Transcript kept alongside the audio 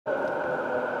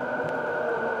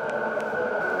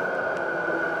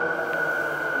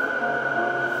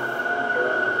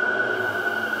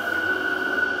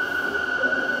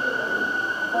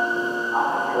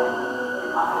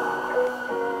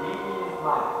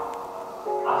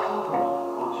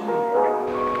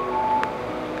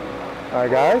Alright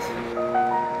guys,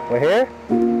 we're here,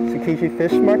 Tsukiji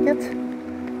Fish Market.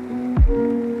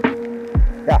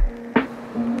 Yeah.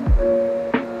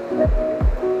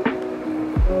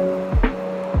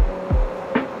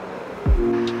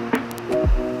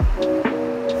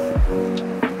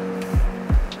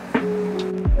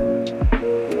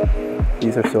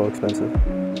 These are so expensive,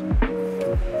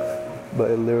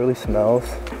 but it literally smells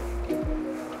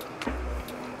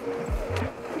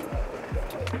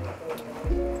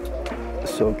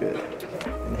so good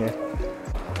in here.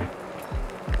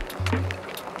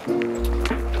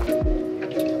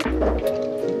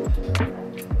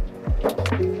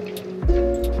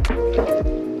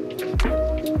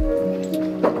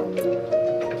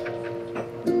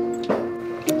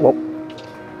 Well,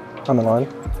 I'm in line.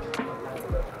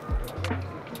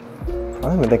 I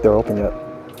don't even think they're open yet.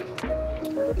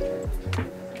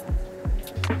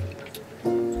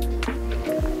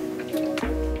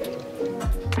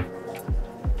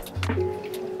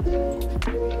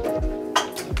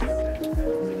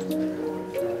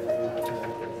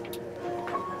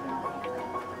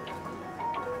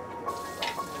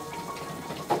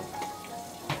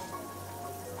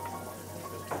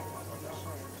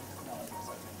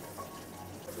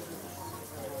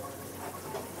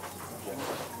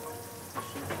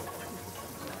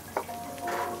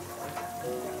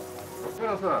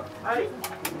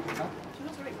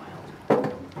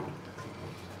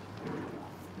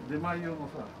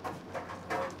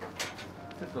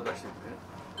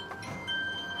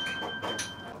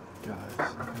 Guys, look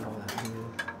at all that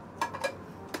meat.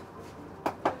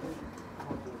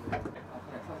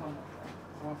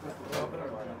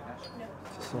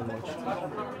 So much.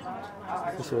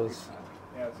 This was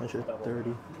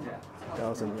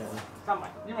 130,000 yen. I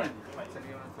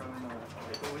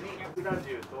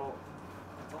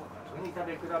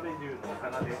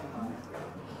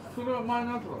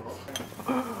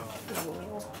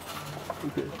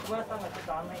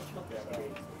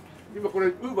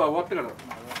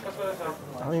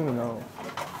don't even know.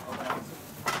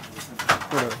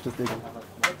 Whatever, just digging.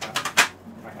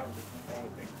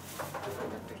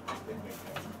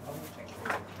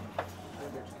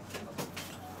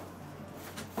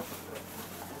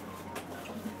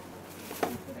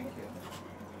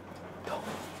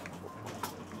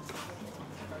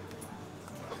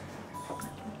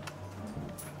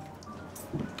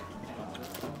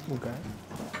 Okay.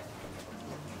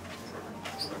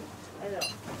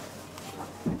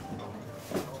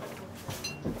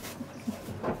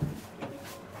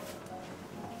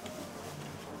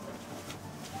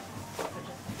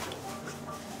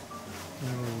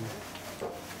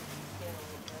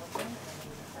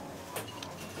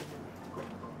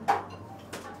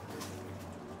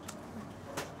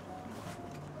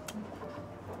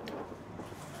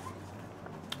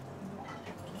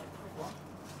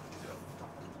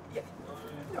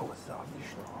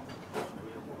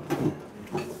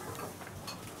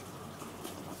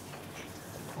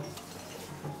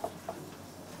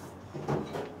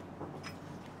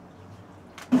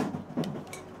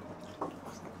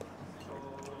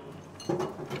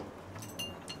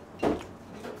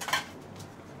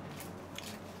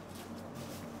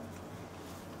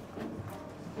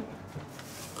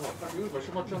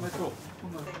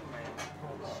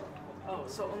 Oh,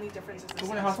 so only difference is the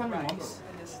size of rice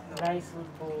and this no. Rice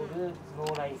bowl, no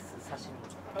rice, sashimi.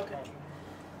 Okay.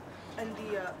 And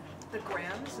the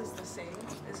grams is the same?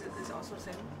 Is also the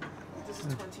same? This is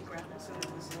 20 grams and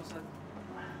this is also...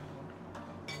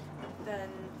 Then,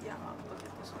 yeah, I'll look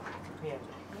at this one. Yeah.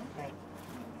 Right.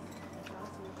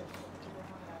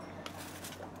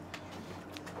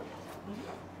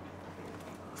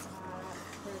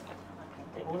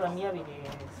 オーダーみやびです。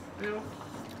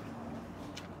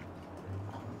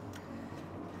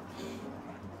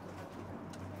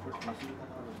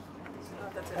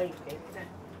はい。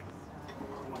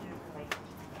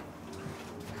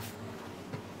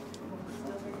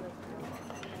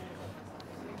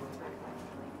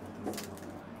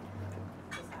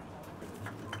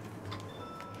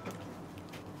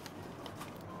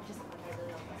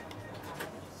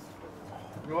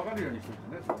分かるようにしてる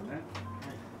ね、それね。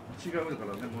違うか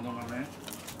らね、物がね。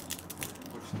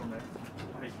こっちとね。は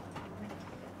い。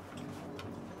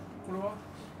これは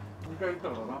2回言った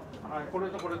からな。はい、これ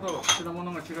とこれと品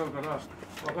物が違うから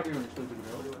分かるようにしといてく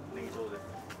れよ。ネギトロです。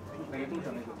ネギトロじ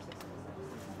ゃねえか。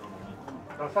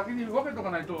だから先に分けと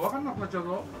かないと分かんなくなっちゃう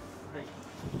ぞ。はい。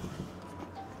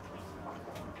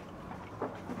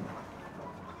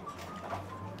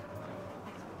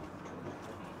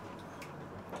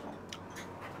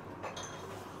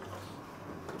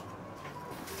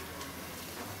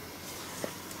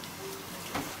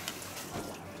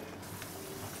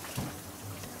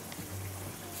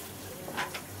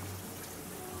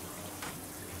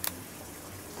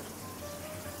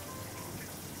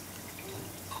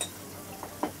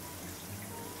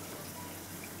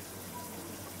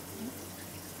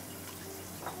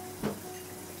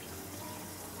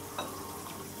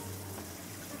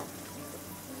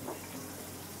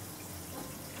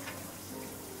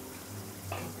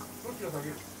シ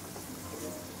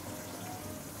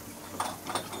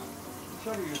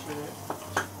ャリ入れて、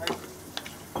はい。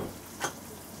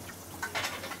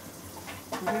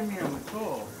プレミアムと、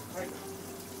はい。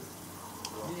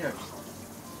宮城。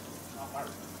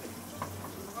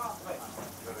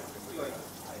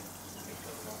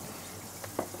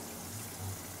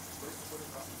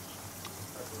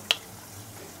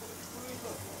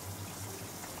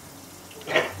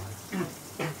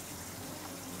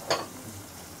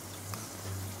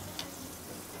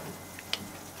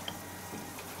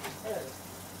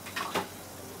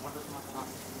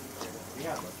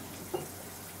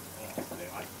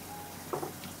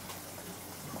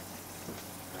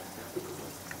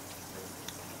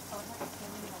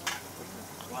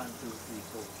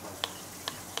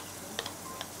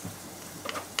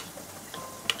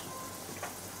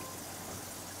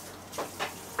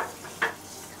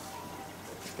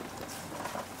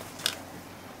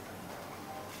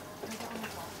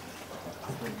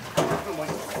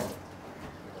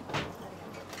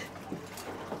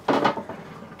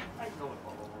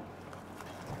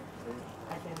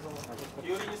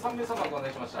より3名様ご案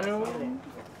内しました。海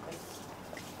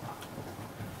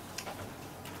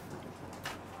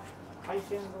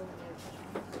鮮丼で。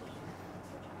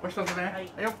お一つね。は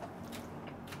いよ。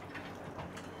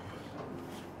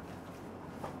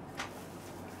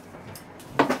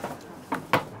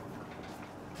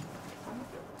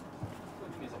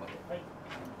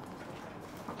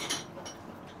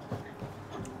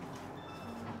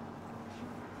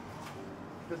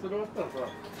でそれ終わったらさ、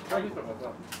キャビとかさ、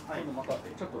今度またち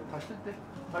ょっと足してって。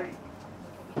はい。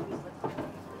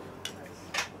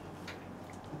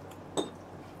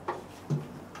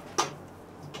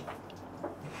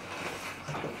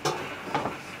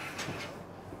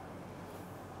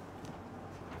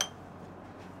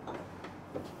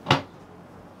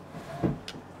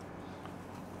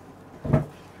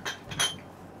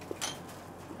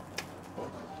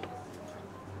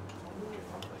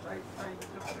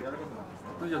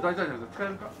じゃあ大体です。使え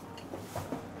るか。は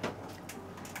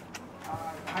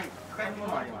い、使えるも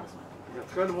のもあります。いや、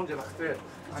使えるもんじゃなくて、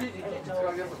一時期使う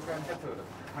やつと使えないやつ。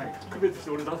はい。区別し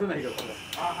て俺出せないから。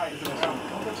はい。じ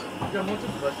ゃあもうちょ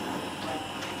っと出して。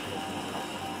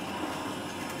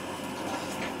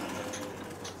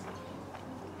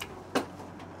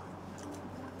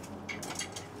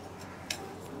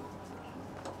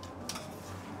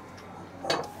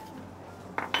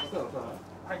そしたらさ、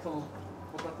はい、その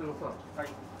ホタテをさ、はい、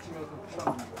違うと下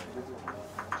のなんか入れて。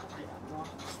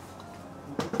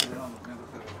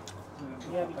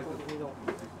宮城と牛丼。はい。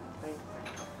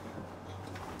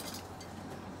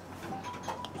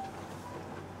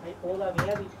はい、オーダー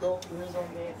宮城とウニ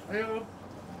丼です。はいよ。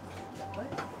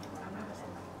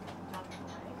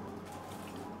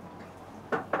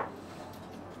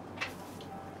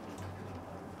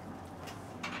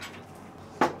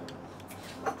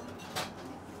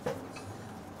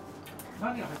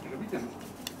何が入ってるか見てる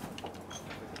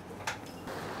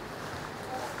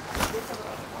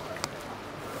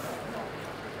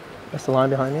？That's the line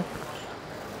behind me.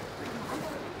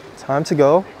 Time to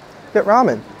go get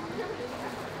ramen.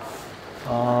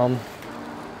 I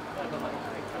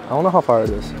don't know how far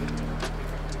it is,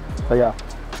 but yeah,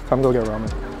 come go get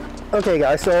ramen. Okay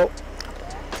guys, so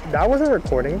that wasn't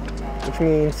recording, which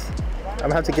means I'm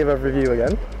gonna have to give a review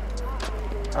again.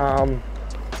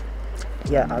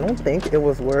 Yeah, I don't think it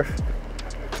was worth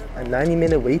a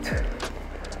 90-minute wait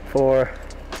for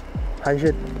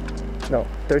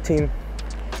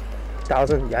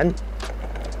 13,000 yen.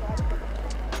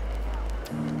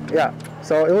 Yeah,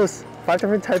 so it was 5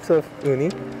 different types of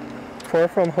uni, 4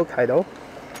 from Hokkaido,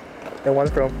 and one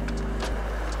from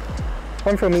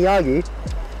Miyagi.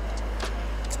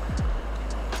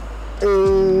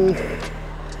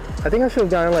 I think I should have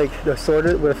gotten like the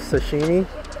assorted with sashimi,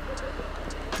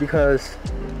 because I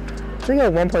think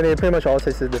at one point they pretty much all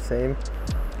tasted the same.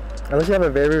 Unless you have a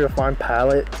very refined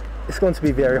palate, it's going to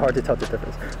be very hard to tell the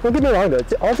difference. Don't get me wrong though,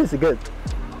 all tasted good.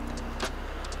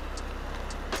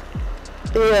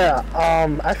 Yeah,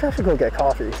 actually I should go get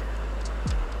coffee.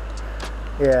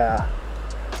 Yeah,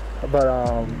 but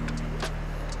I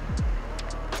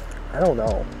don't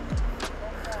know.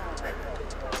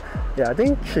 Yeah, I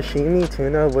think sashimi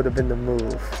tuna would have been the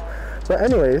move. But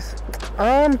anyways,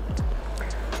 by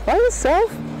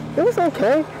itself, it was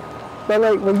okay. But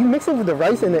like when you mix it with the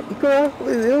rice and the ikura,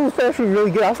 it was actually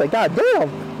really good. I was like, God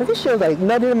damn, this shit was like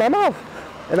nutted in my mouth.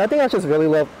 And I think I just really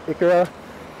love ikura.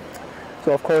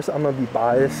 So of course I'm gonna be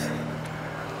biased.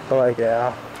 But like,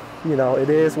 yeah, you know, it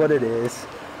is what it is.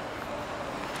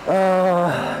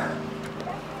 Yeah,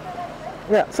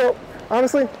 so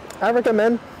honestly, I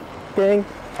recommend getting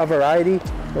a variety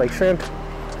like shrimp,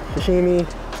 sashimi,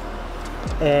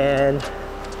 and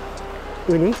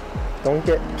uni. Don't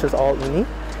get just all uni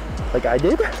like I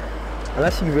did,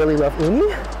 unless you really love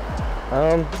uni.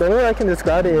 The only way I can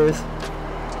describe it is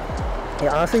it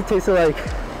honestly tasted like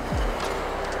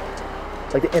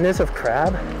the innards of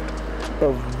crab,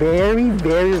 but very,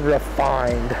 very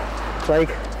refined. Like,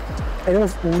 and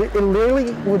it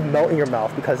literally would melt in your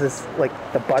mouth because it's like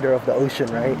the butter of the ocean,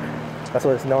 right? That's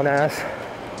what it's known as.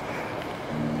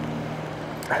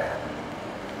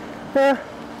 Yeah,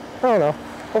 I don't know.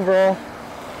 Overall,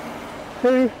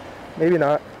 maybe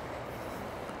not.